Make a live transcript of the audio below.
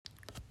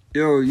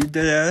Yo, you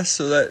dead ass?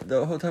 So that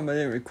the whole time I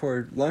didn't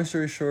record. Long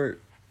story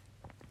short,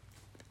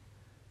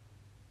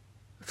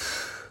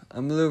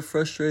 I'm a little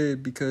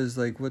frustrated because,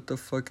 like, what the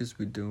fuck is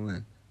we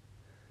doing?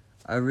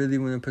 I really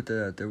want to put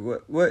that out there.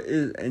 What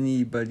is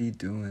anybody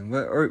doing?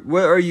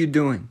 What are you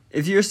doing?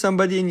 If you're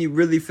somebody and you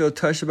really feel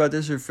touched about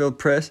this or feel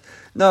pressed,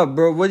 no,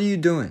 bro, what are you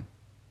doing?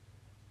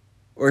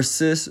 Or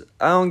sis,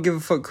 I don't give a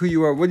fuck who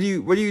you are. What are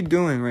you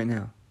doing right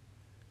now?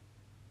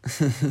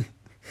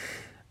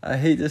 I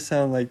hate to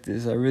sound like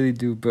this, I really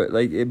do, but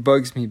like it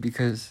bugs me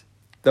because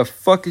the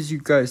fuck is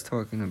you guys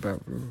talking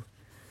about, bro?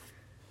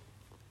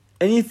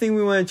 Anything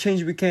we want to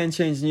change, we can't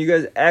change, and you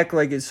guys act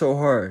like it's so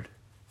hard.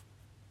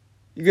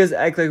 You guys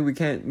act like we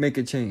can't make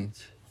a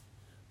change.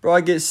 Bro,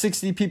 I get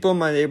 60 people in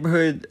my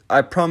neighborhood.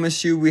 I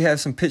promise you we have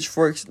some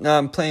pitchforks. Nah,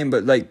 I'm playing,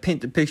 but like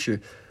paint the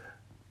picture.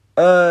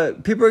 People are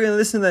going to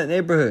listen to that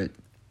neighborhood.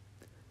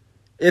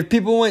 If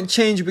people want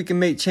change, we can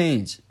make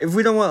change. If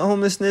we don't want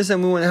homelessness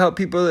and we want to help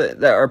people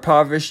that are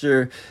impoverished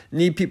or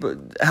need people,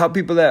 help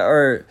people that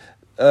are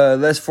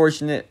less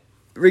fortunate,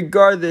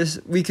 regardless,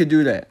 we could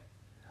do that.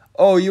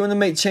 Oh, you want to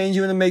make change?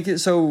 You want to make it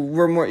so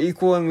we're more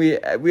equal and we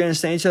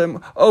understand each other?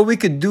 Oh, we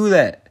could do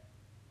that.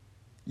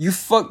 You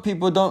fuck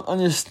people don't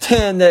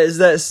understand that it's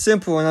that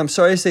simple. And I'm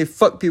sorry to say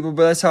fuck people,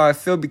 but that's how I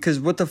feel because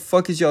what the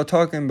fuck is y'all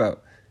talking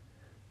about?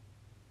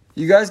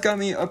 You guys got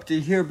me up to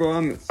here,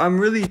 bro. I'm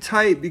really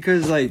tight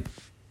because, like,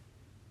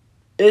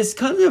 it's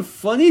kind of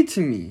funny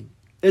to me.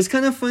 It's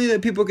kind of funny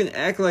that people can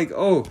act like,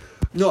 oh,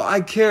 no,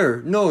 I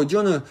care. No,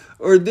 Jonah,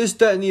 or this,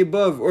 that, and the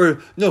above.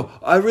 Or, no,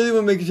 I really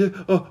want to make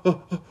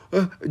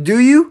it. Do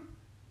you?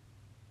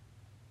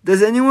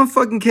 Does anyone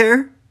fucking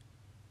care?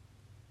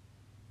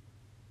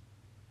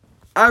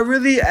 I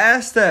really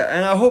asked that,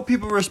 and I hope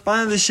people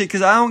respond to this shit,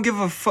 because I don't give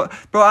a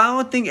fuck. Bro, I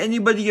don't think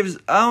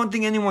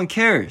anyone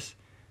cares.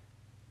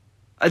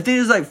 I think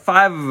there's like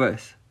 5 of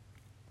us.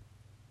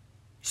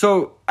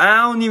 So, I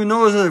don't even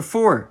know those other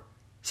 4.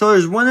 So,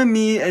 there's 1 of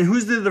me, and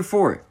who's the other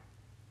 4?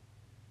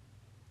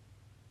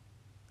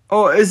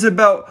 Oh, it's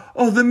about,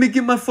 let me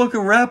get my fucking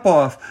rap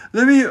off.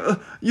 Let me,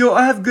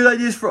 I have good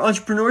ideas for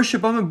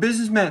entrepreneurship. I'm a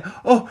businessman.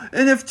 Oh,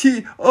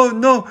 NFT. Oh,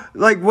 no.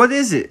 Like, what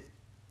is it?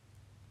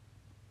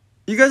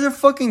 You guys are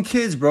fucking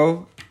kids,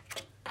 bro.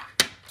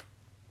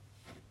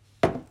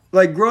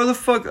 Like, grow the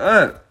fuck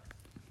up.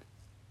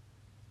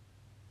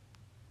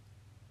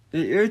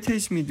 It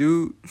irritates me,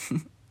 dude.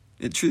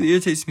 It truly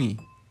irritates me.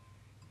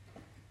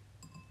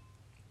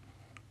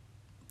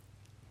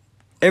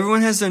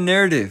 Everyone has their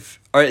narrative.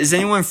 Alright, is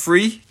anyone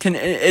free?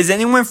 Is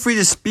anyone free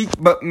to speak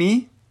but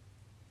me?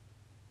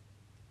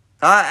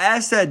 I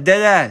asked that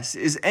dead ass.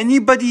 Is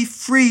anybody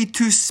free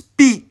to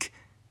speak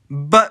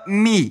but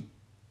me?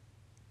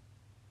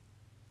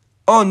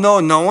 Oh no,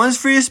 no one's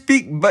free to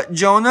speak but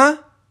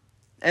Jonah?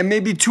 And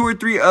maybe 2 or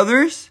 3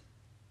 others?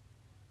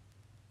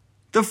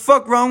 The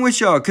fuck wrong with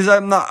y'all? Cause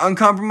I'm not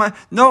uncompromised?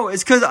 No,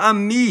 it's cause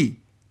I'm me.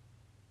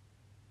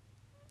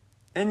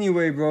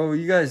 Anyway, bro,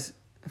 you guys,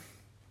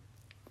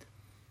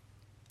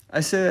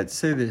 I say that to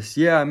say this.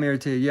 Yeah, I'm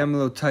irritated. Yeah, I'm a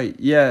little tight.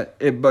 Yeah,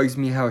 it bugs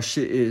me how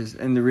shit is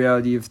and the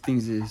reality of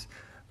things is.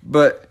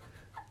 But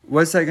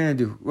what's that gonna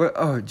do?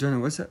 Jonah,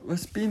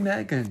 what's being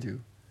mad gonna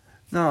do?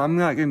 No, I'm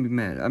not gonna be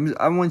mad.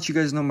 I want you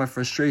guys to know my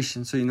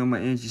frustration, so you know my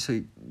energy,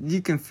 so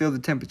you can feel the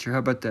temperature. How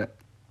about that?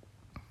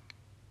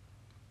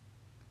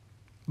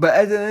 But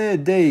at the end of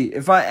the day,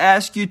 if I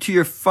ask you to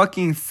your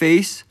fucking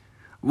face,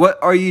 what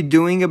are you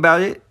doing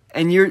about it?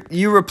 And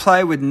you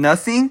reply with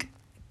nothing?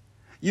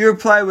 You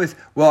reply with,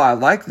 well, I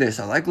like this.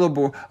 I like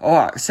global.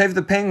 Oh, save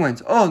the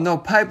penguins. Oh, no,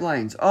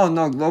 pipelines. Oh,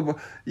 no, global.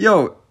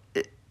 Yo,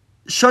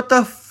 shut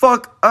the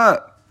fuck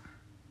up.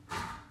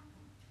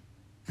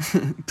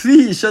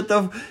 Please shut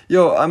the...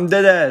 Yo, I'm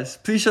dead ass.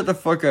 Please shut the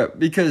fuck up.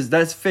 Because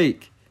that's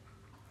fake.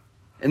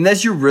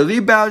 Unless you're really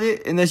about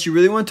it. Unless you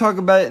really want to talk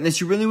about it.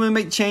 Unless you really want to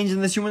make change.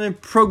 Unless you want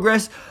to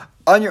progress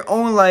on your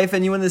own life.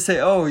 And you want to say,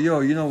 oh, yo,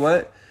 you know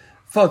what?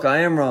 Fuck, I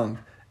am wrong.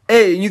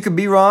 Hey, you could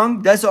be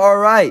wrong. That's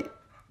alright.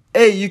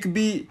 Hey, you could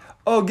be...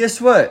 Oh, guess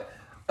what?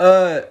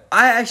 I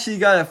actually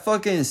got a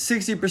fucking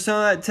 60%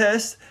 on that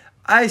test.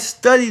 I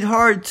studied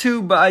hard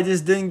too, but I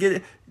just didn't get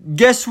it.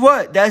 Guess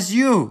what? That's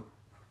you.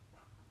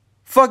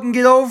 Fucking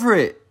get over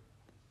it.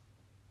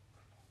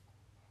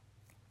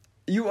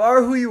 You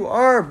are who you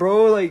are,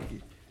 bro. Like...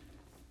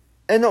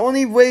 And the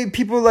only way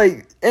people,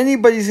 like,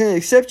 anybody's gonna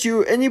accept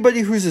you,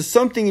 anybody who's a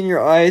something in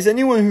your eyes,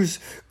 anyone who's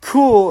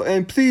cool,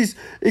 and please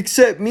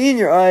accept me in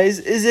your eyes,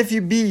 is if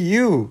you be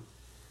you.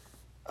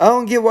 I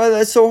don't get why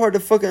that's so hard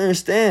to fucking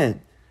understand.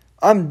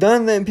 I'm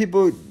done letting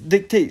people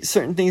dictate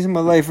certain things in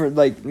my life or,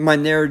 like, my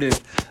narrative.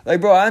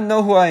 Like, bro, I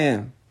know who I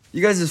am.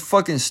 You guys is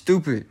fucking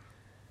stupid.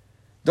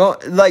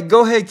 Don't, like,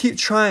 go ahead, keep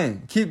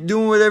trying. Keep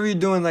doing whatever you're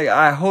doing. Like,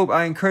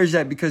 I encourage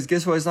that because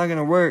guess what? It's not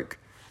gonna work.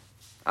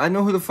 I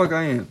know who the fuck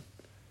I am.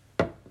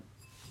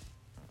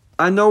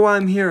 I know why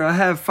I'm here. I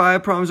have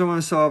 5 problems I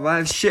want to solve. I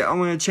have shit I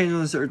want to change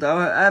on this earth.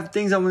 I have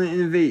things I want to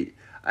innovate.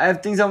 I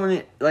have things I want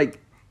to, like,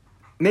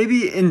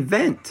 maybe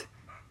invent.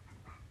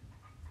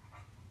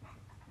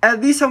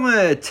 at least I'm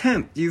gonna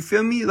attempt. You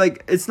feel me?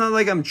 Like, it's not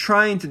like I'm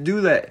trying to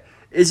do that.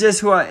 It's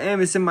just who I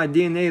am. It's in my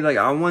DNA. Like,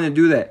 I want to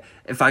do that.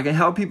 If I can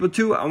help people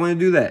too, I want to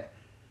do that.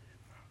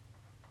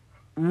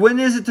 When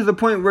is it to the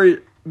point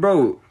where,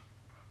 bro,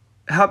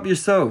 help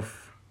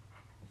yourself?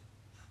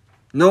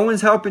 No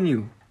one's helping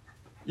you.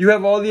 You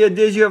have all the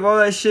ideas, you have all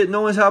that shit,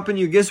 no one's helping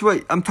you. Guess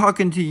what? I'm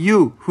talking to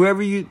you,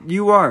 whoever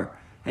you are.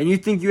 And you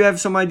think you have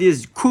some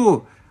ideas.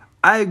 Cool.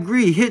 I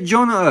agree. Hit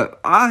Jonah up.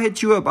 I'll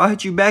hit you up. I'll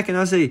hit you back and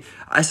I'll say,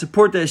 I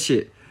support that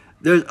shit.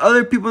 There's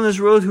other people in this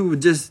world who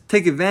would just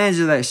take advantage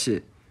of that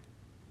shit.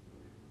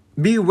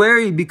 Be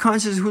wary. Be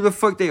conscious of who the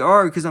fuck they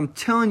are. Because I'm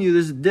telling you,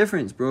 there's a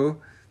difference,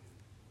 bro.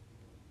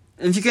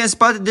 And if you can't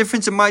spot the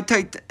difference, it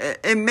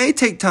may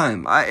take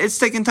time. It's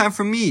taking time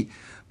for me.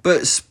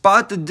 But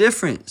spot the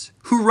difference.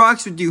 Who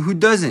rocks with you? Who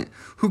doesn't?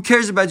 Who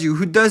cares about you?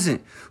 Who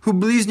doesn't? Who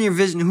believes in your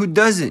vision? Who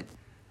doesn't?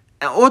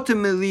 And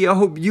ultimately, I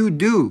hope you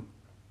do.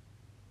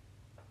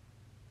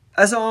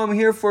 That's all I'm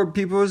here for,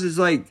 people, is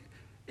like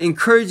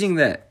encouraging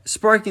that,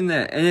 sparking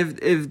that. And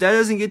if that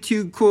doesn't get to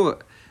you,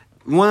 cool.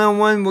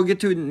 One-on-one, we'll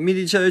get to meet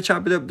each other,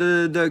 chop it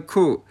up,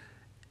 cool.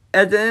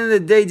 At the end of the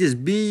day,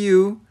 just be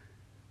you.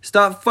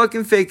 Stop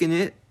fucking faking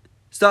it.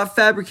 Stop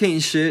fabricating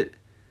shit.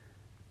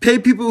 Pay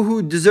people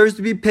who deserves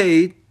to be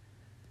paid.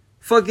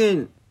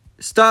 Fucking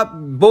stop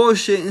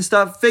bullshit and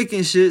stop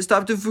faking shit.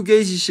 Stop the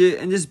fugazi shit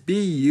and just be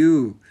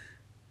you.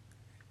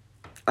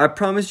 I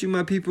promise you,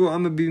 my people,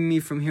 I'm going to be me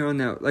from here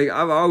on out. Like,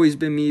 I've always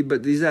been me,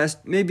 but these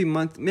last maybe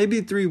month, maybe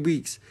 3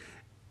 weeks.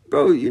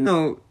 Bro, you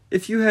know,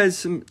 if you had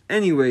some...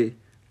 Anyway,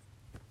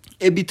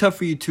 it'd be tough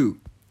for you too.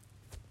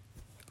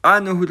 I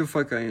know who the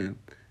fuck I am.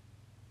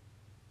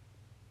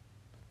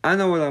 I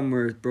know what I'm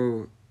worth,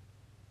 bro.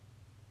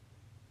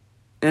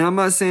 And I'm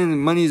not saying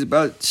money's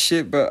about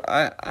shit, but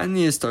I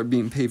need to start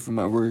being paid for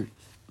my word.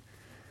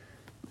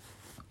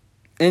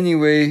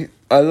 Anyway,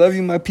 I love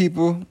you, my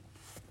people.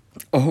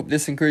 I hope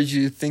this encourages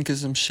you to think of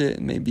some shit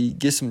and maybe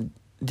get some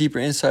deeper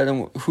insight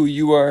on who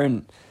you are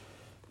and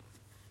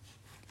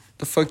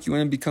the fuck you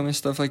want to become and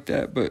stuff like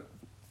that. But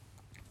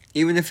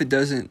even if it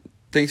doesn't,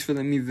 thanks for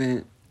letting me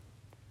vent.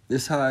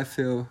 This is how I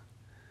feel.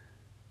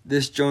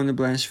 This Jonah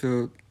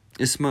Blanchfield.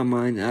 It's my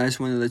mind, and I just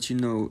want to let you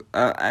know.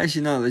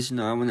 Actually, not let you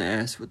know. I want to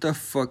ask, what the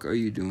fuck are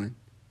you doing?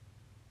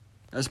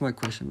 That's my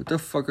question. What the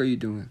fuck are you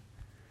doing?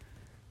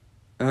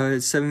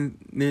 It's 7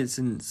 minutes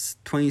and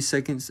 20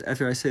 seconds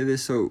after I say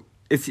this, so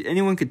if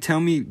anyone could tell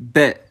me,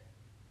 bet.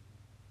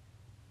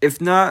 If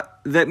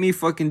not, let me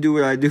fucking do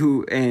what I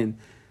do, and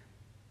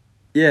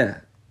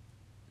yeah.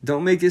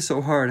 Don't make it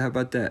so hard. How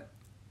about that?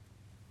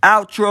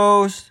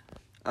 Outros.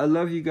 I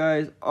love you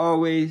guys,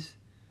 always.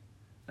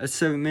 That's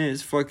 7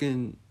 minutes,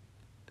 fucking...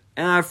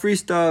 And I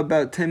freestyled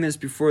about 10 minutes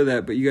before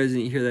that, but you guys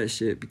didn't hear that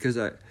shit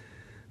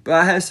But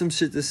I had some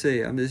shit to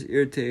say. I'm just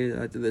irritated.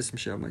 I have to let some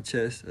shit out my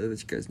chest. I'll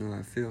let you guys know how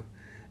I feel.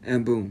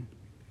 And boom.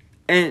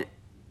 And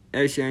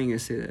actually, I ain't gonna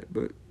say that,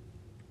 but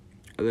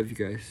I love you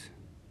guys.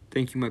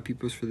 Thank you, my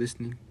peoples, for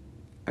listening.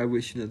 I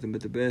wish you nothing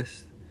but the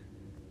best.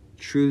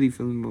 Truly,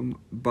 from the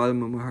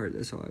bottom of my heart,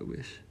 that's all I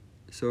wish.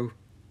 So,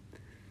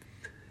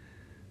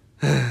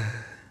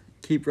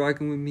 keep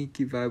rocking with me.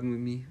 Keep vibing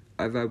with me.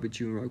 I vibe with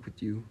you and rock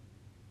with you.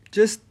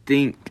 Just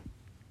think.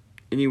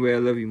 Anyway, I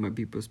love you, my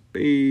peoples.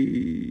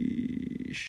 Bye.